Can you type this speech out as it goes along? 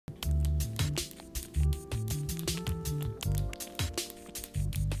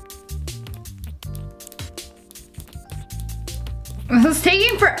This is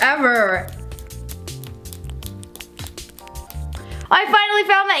taking forever. I finally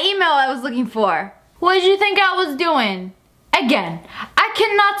found that email I was looking for. What did you think I was doing? Again, I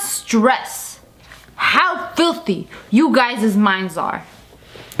cannot stress how filthy you guys' minds are.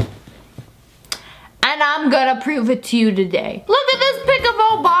 And I'm gonna prove it to you today. Look at this pic of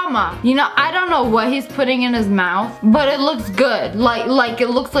Obama. You know, I don't know what he's putting in his mouth, but it looks good. Like it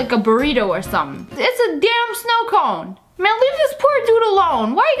looks like a burrito or something. It's a damn snow cone. Man, leave this poor dude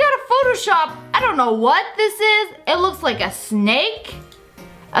alone. Why you gotta Photoshop? I don't know what this is. It looks like a snake.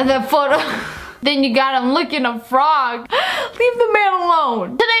 And then then you got him licking a frog. Leave the man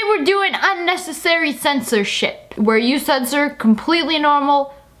alone. Today we're doing unnecessary censorship, where you censor completely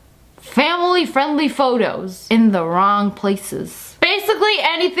normal, family-friendly photos in the wrong places. Basically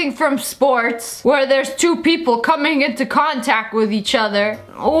anything from sports, where there's two people coming into contact with each other.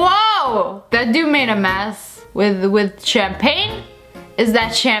 Whoa! That dude made a mess. With champagne? Is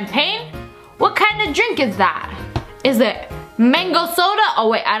that champagne? What kind of drink is that? Is it mango soda? Oh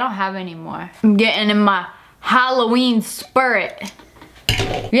wait, I don't have any more. I'm getting in my Halloween spirit.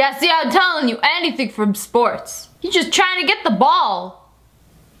 Yeah, see, I'm telling you, anything from sports. You're just trying to get the ball.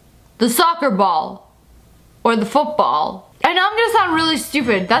 The soccer ball. Or the football. I know I'm gonna sound really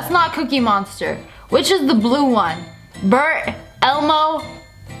stupid. That's not Cookie Monster. Which is the blue one? Bert? Elmo?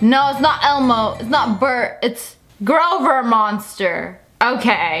 No, it's not Elmo. It's not Bert. It's Grover Monster.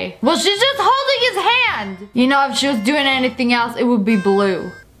 Okay. Well, she's just holding his hand. You know, if she was doing anything else, it would be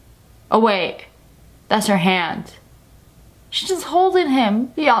blue. Oh, wait. That's her hand. She's just holding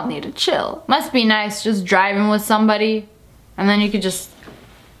him. Y'all need to chill. Must be nice just driving with somebody. And then you could just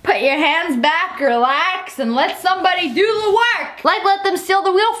put your hands back, relax, and let somebody do the work. Like let them steal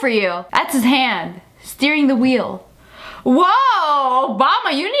the wheel for you. That's his hand. Steering the wheel. Whoa,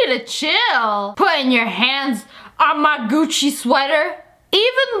 Obama, you need to chill. Putting your hands on my Gucci sweater.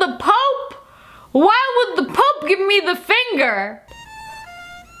 Even the Pope? Why would the Pope give me the finger?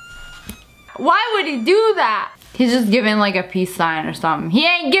 Why would he do that? He's just giving like a peace sign or something. He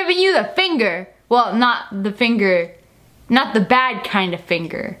ain't giving you the finger. Well, not the finger, not the bad kind of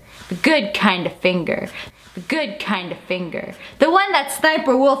finger. The good kind of finger. The good kind of finger. The one that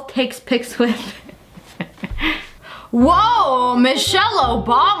SSSniperWolf takes pics with. Whoa, Michelle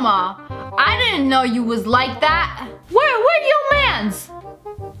Obama. I didn't know you was like that. Where your mans?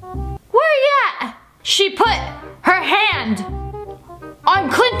 Where you at? She put her hand on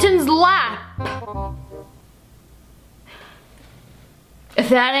Clinton's lap. If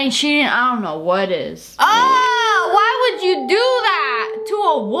that ain't cheating, I don't know what is. Oh, why would you do that to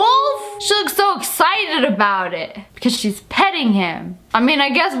a wolf? She looks so excited about it because she's petting him. I mean, I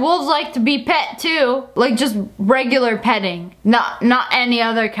guess wolves like to be pet too. Like just regular petting. Not any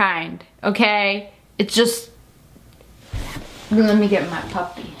other kind, okay? It's just... Let me get my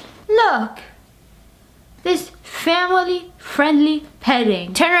puppy. Look. This family-friendly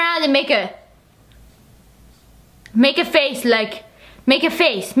petting. Turn around and make a face like... Make a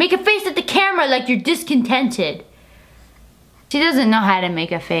face at the camera like you're discontented. She doesn't know how to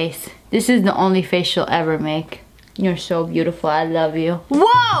make a face. This is the only face she'll ever make. You're so beautiful, I love you.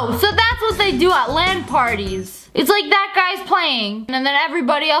 Whoa, so that's what they do at LAN parties. It's like that guy's playing, and then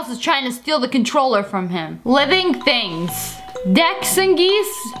everybody else is trying to steal the controller from him. Living things. Decks and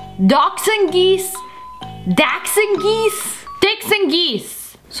geese, docks and geese, dacks and geese, dicks and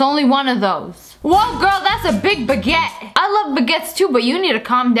geese. It's only one of those. Whoa, girl, that's a big baguette. I love baguettes too, but you need to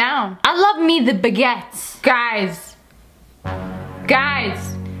calm down. I love me the baguettes. Guys,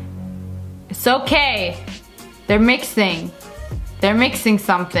 it's okay. They're mixing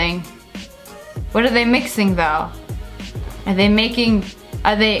something. What are they mixing though? I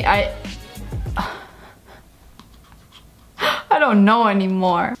don't know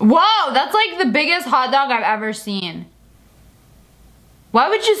anymore. Whoa, that's like the biggest hot dog I've ever seen. Why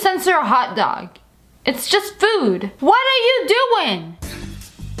would you censor a hot dog? It's just food. What are you doing?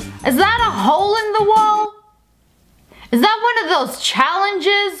 Is that a hole in the wall? Is that one of those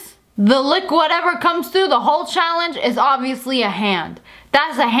challenges? The lick whatever comes through the hole challenge is obviously a hand.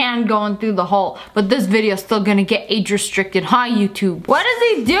 That's a hand going through the hole. But this video is still gonna get age restricted. Hi, YouTube. What is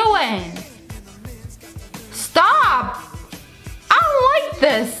he doing? Stop! I don't like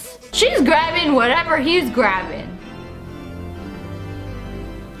this. She's grabbing whatever he's grabbing.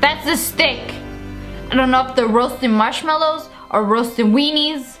 That's a stick. I don't know if they're roasting marshmallows or roasting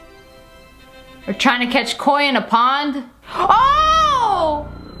weenies. Or trying to catch koi in a pond. Oh!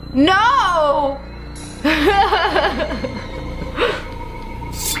 No!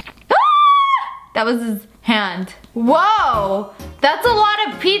 That was his hand. Whoa! That's a lot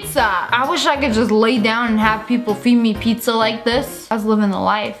of pizza. I wish I could just lay down and have people feed me pizza like this. I was living the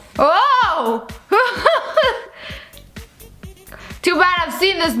life. Whoa! Too bad I've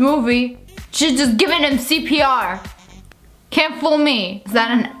seen this movie. She's just giving him CPR. Can't fool me. Is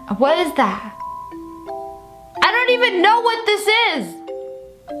that what is that? I don't even know what this is.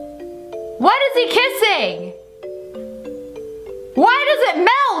 What is he kissing? Why does it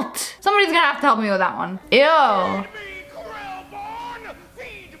melt? Somebody's gonna have to help me with that one. Ew.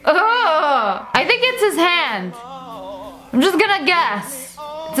 Ugh. I think it's his hand. I'm just gonna guess.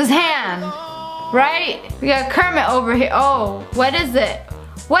 It's his hand. Right? We got Kermit over here. Oh, what is it?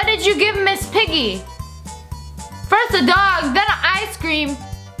 What did you give Miss Piggy? First a dog, then an ice cream.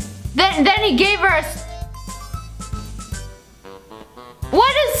 Then he gave her a...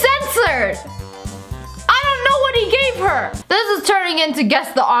 What is censored? I don't know what he gave her. This is turning into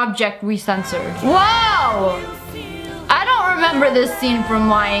guess the object we censored. Whoa! I don't remember this scene from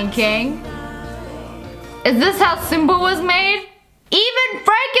Lion King. Is this how Simba was made? Even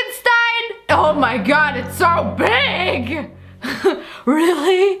Frankenstein? Oh my god, it's so big!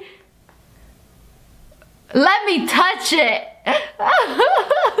 Really? Let me touch it.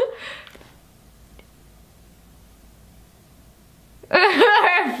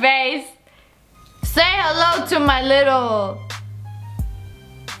 Her face. Say hello to my little.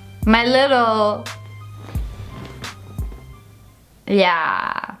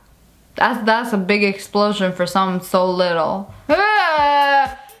 Yeah. That's a big explosion for something so little.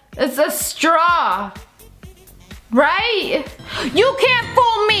 It's a straw. Right? You can't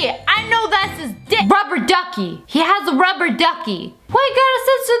fool me. I know that's his dick. Rubber ducky. He has a rubber ducky. Why you gotta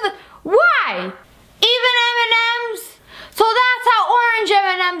censor the... Why? Even M&M's? So that's how orange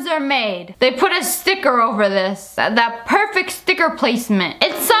M&M's are made. They put a sticker over this. That perfect sticker placement.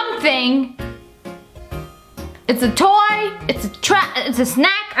 It's something. It's a toy. It's a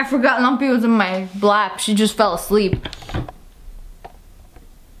snack. I forgot Lumpy was in my lap. She just fell asleep.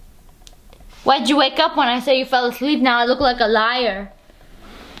 Why'd you wake up when I say you fell asleep? Now I look like a liar.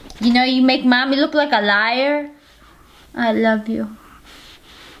 You know, you make mommy look like a liar. I love you.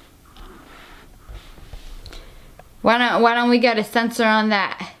 Why don't we get a censor on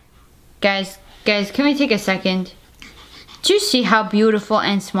that? Guys, can we take a second? Do you see how beautiful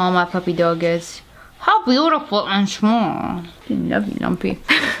and small my puppy dog is? How beautiful and small. I love you, Lumpy.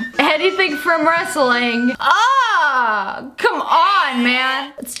 Anything from wrestling. Ah, come on,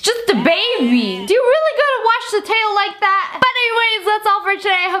 man. It's just a baby. Do you really gotta wash the tail like that? But anyways, that's all for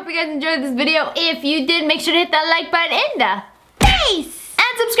today. I hope you guys enjoyed this video. If you did, make sure to hit that like button in the face.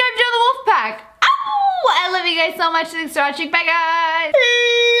 And subscribe to the Wolf Pack. I love you guys so much. Thanks for watching. Bye, guys.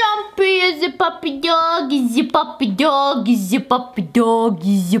 Lumpy is a puppy dog. Is a puppy dog. Is a puppy dog.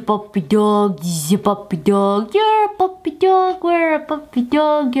 Is a puppy dog. Is a puppy dog. You're a puppy dog. We're a puppy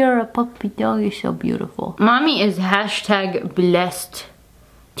dog. You're a puppy dog. You're so beautiful. Mommy is #blessed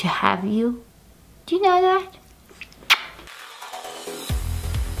to have you. Do you know that?